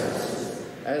trespasses,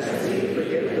 as we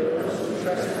forgive those who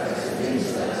trespass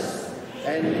against us.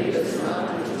 And lead us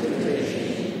not into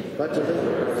temptation, but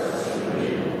deliver us from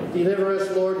evil. Deliver us,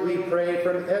 Lord, we pray,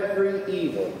 from every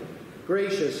evil.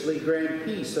 Graciously grant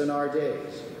peace in our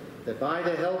days, that by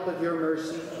the help of your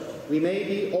mercy we may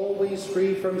be always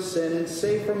free from sin and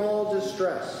safe from all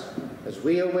distress, as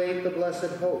we await the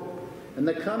blessed hope and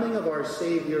the coming of our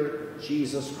Savior,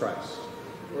 Jesus Christ.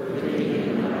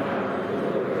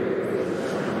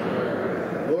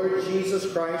 Lord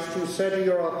Jesus Christ, who said to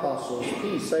your apostles,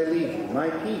 Peace I leave you, my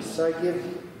peace I give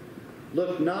you.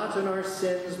 Look not on our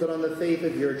sins, but on the faith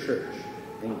of your church,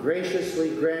 and graciously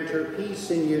grant her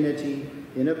peace and unity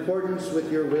in accordance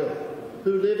with your will,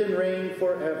 who live and reign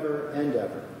forever and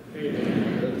ever.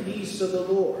 Amen. The peace of the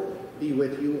Lord be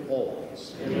with you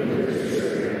always. And with your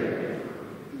spirit.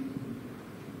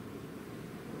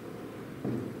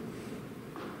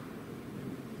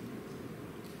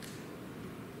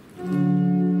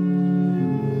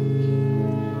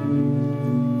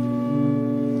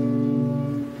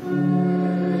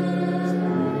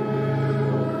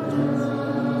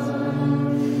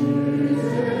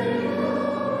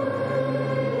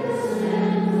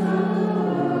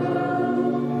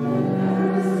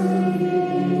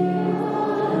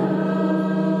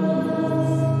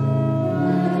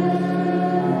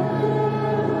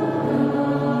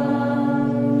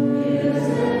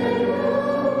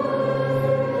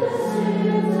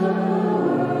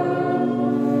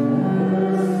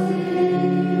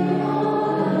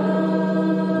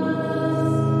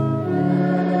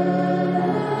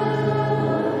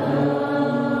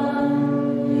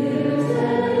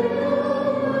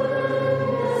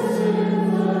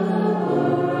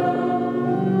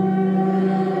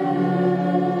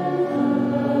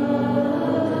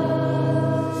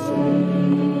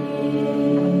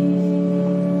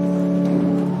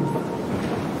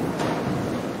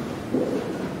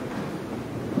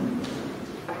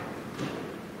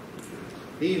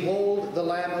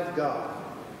 Lamb of God.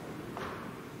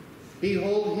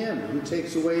 Behold him who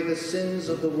takes away the sins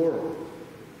of the world.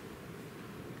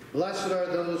 Blessed are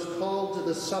those called to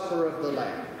the supper of the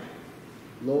Lamb.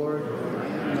 Lord, I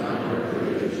am not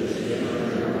worthy that you should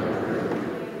enter my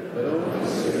room, but only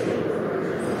say a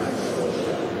word, and my soul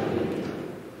shall be healed.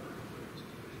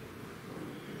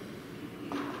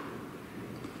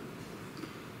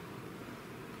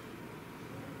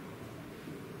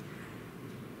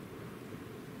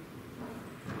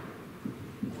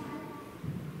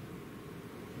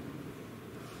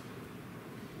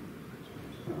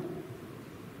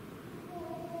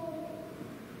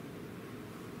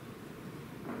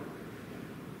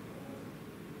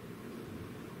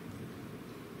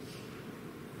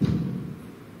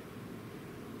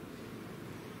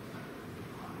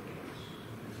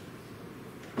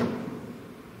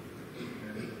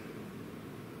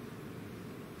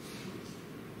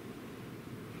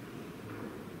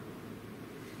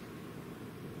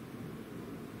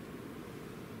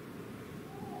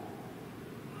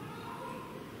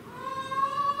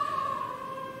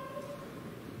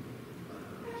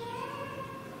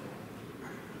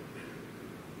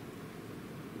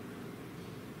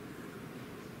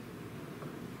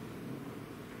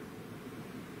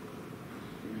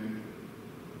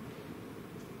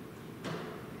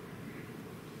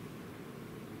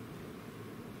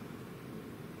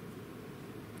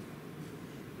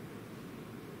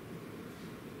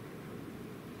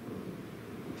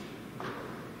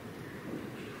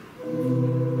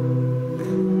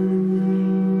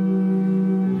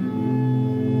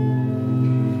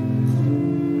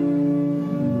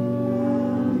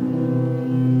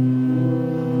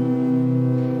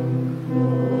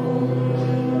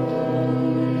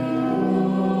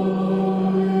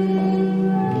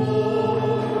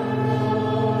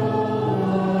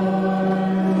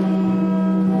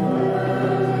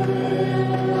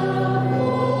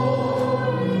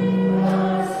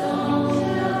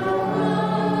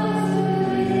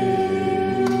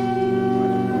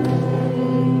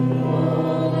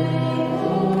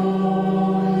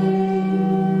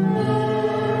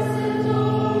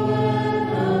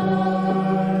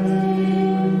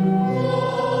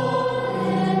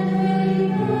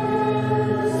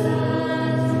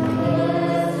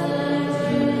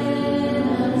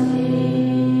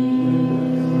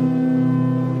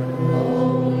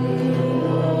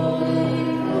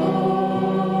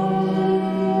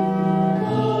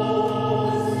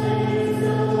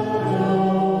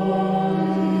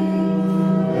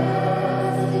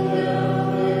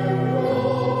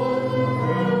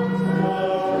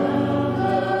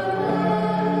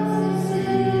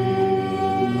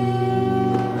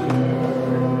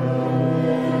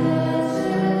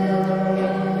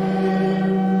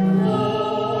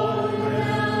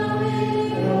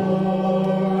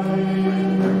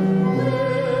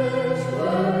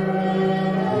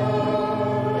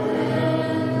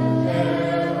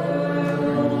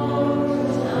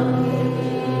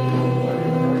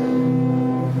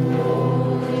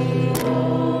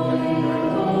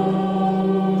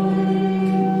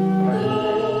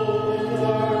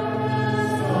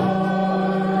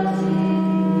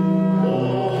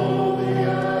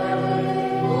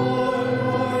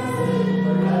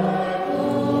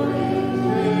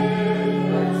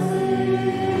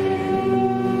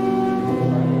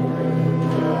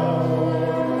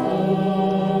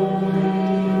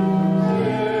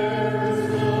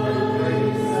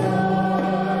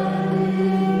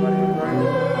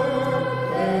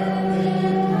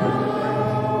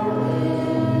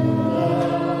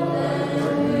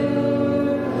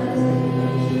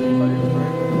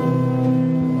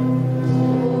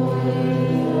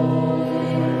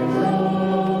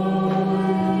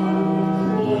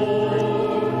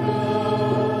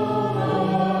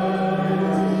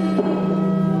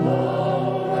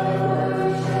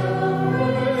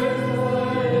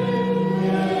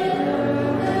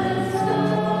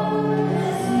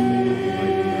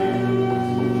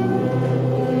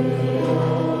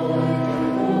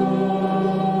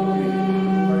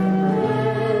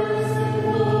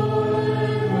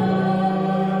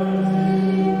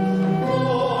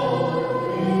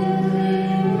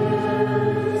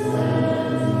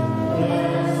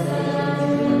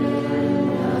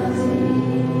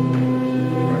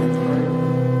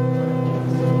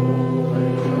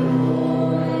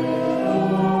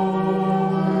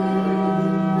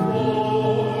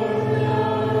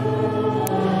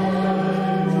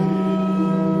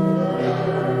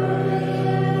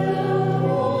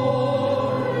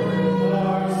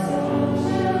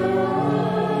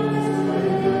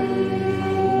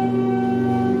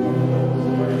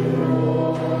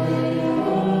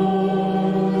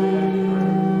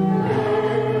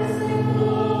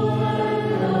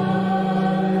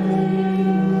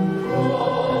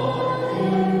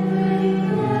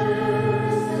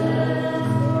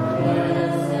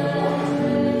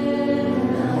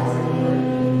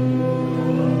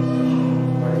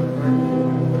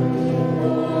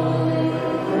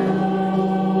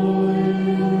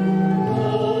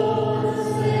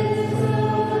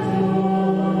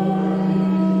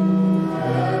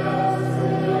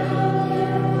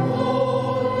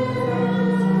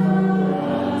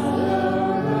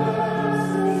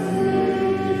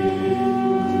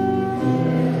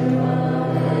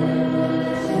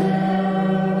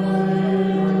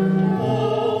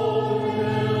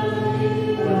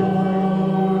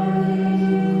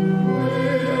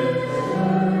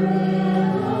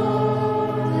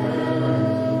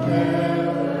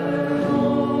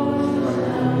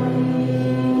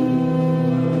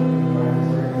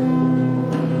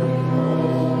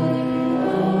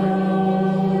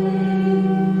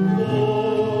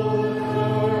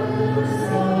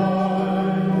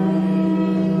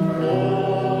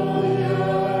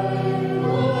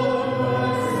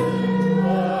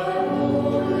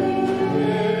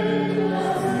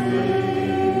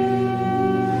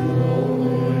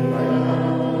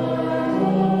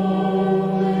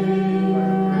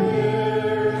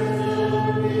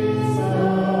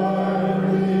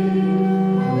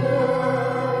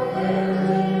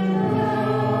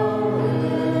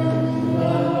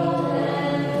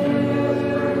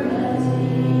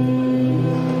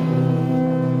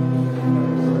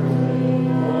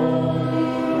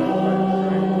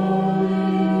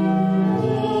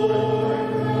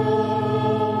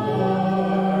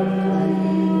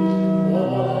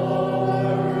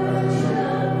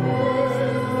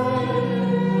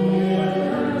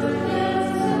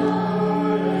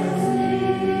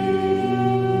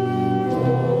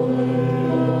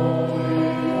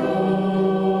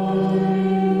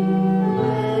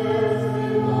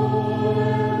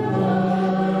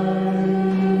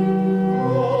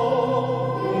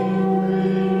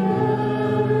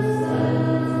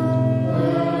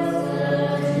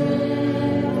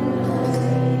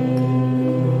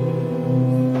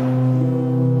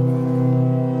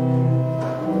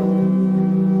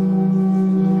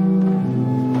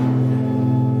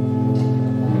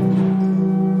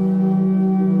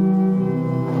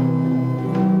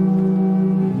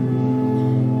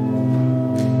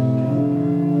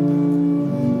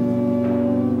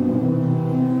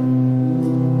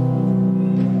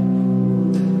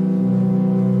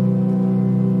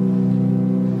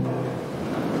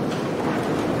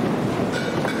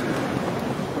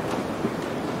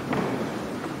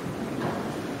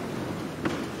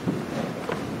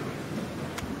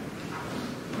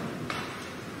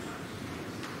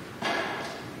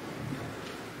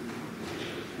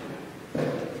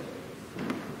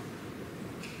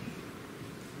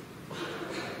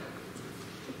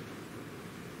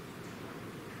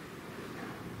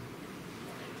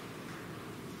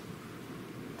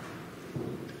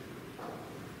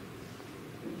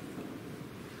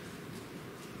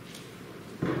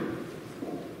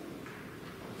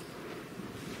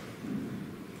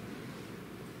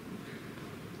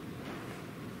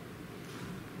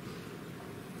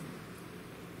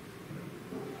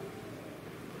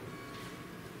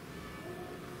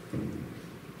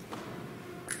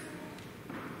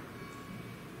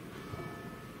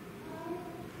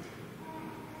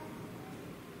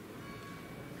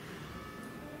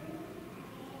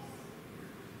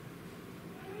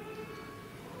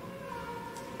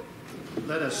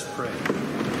 Let us pray.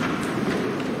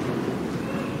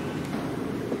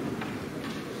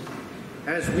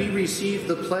 As we receive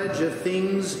the pledge of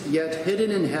things yet hidden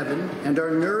in heaven and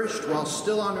are nourished while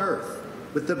still on earth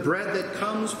with the bread that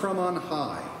comes from on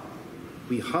high,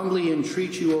 we humbly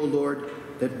entreat you, O Lord,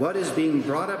 that what is being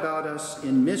brought about us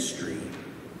in mystery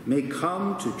may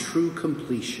come to true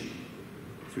completion.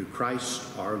 Through Christ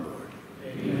our Lord.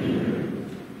 Amen.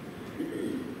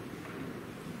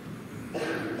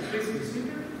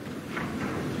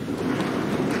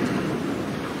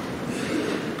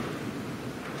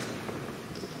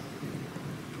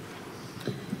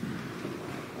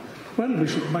 Well,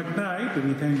 Bishop McKnight,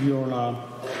 we thank you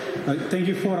all. Thank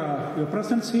you for your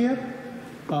presence here.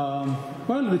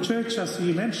 Well, the church, as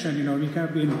you mentioned, we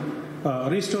have been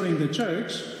restoring the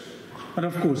church, and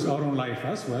of course our own life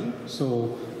as well.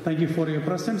 So thank you for your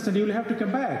presence, and you will have to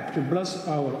come back to bless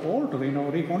our altar,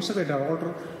 reconsecrate our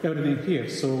altar, everything here.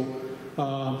 So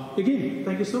again,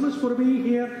 thank you so much for being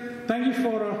here. Thank you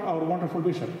for our wonderful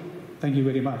bishop. Thank you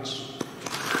very much.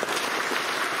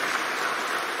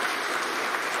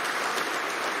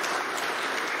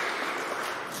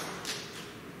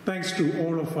 Thanks to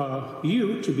all of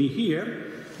you to be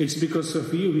here. It's because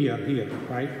of you we are here,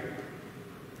 right?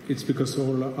 It's because of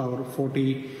all our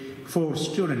 44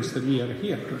 students that we are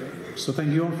here today. So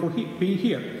thank you all for being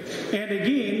here. And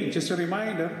again, just a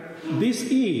reminder, this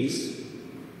is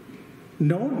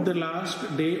not the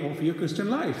last day of your Christian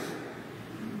life.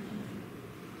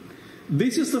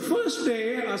 This is the first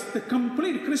day as the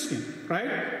complete Christian,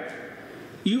 right?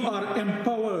 You are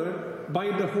empowered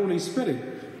by the Holy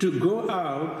Spirit to go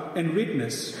out and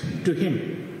witness to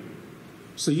Him.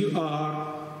 So you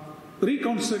are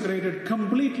reconsecrated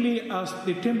completely as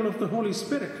the temple of the Holy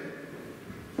Spirit.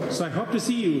 So I hope to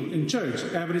see you in church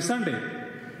every Sunday.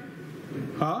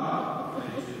 I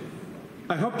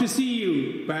hope to see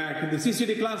you back in the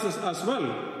CCD classes as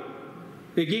well.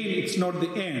 Again, it's not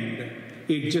the end.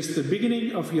 It's just the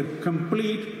beginning of your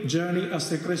complete journey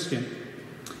as a Christian.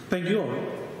 Thank you all.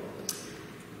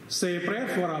 Say a prayer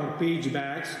for our Paige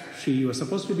Bags. She was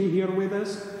supposed to be here with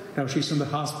us. Now she's in the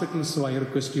hospital, so I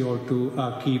request you all to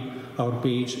keep our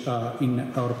Paige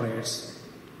in our prayers.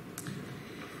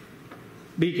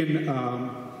 Deacon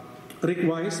Rick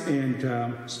Weiss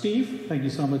and Steve, thank you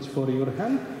so much for your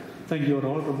help. Thank you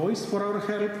all the boys for our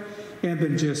help. And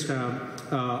then just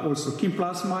also Kim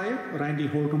Plasmeyer, Randy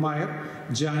Holtmeyer,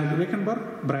 Janet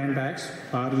Wickenberg, Brian Bags,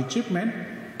 Arlie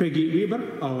Chipman, Peggy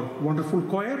Weber, our wonderful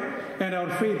choir, and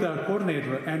our faith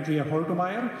coordinator, Andrea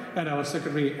Holtmeyer, and our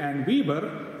secretary, Ann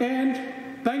Weber.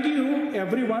 And thank you,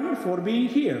 everyone, for being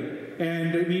here.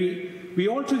 And we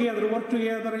all together work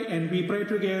together and we pray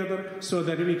together so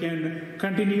that we can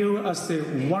continue as a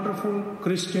wonderful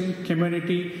Christian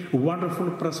community, wonderful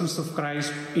presence of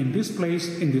Christ in this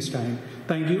place, in this time.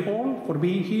 Thank you all for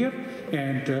being here,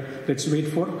 and let's wait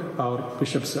for our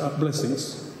bishop's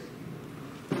blessings.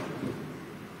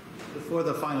 For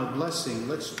the final blessing,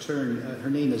 let's turn, her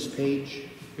name is Paige,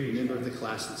 a member of the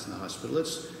class that's in the hospital.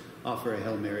 Let's offer a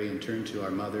Hail Mary and turn to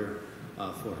our mother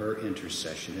for her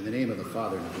intercession. In the name of the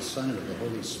Father, and of the Son, and of the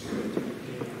Holy Spirit.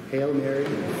 Hail Mary,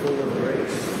 full of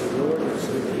grace, the Lord is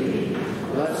with thee.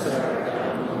 Blessed art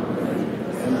thou among women,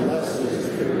 and blessed is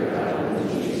the fruit of thy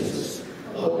womb, Jesus.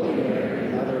 Holy Mary,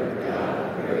 Mother of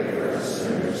God, pray for us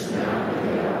sinners, now and at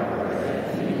the hour of our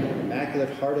death. Amen.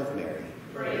 Immaculate Heart of Mary,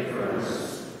 pray for us.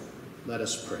 Let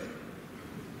us pray.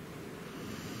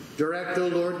 Direct, O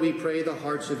Lord, we pray, the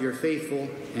hearts of your faithful,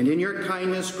 and in your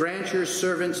kindness grant your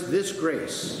servants this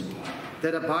grace,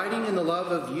 that abiding in the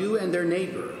love of you and their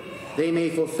neighbor, they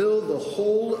may fulfill the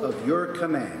whole of your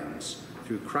commands,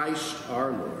 through Christ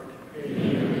our Lord.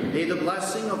 Amen. May the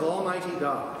blessing of Almighty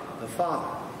God, the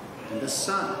Father, and the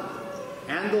Son,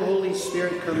 and the Holy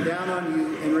Spirit come down on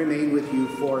you and remain with you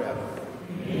forever.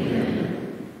 Amen.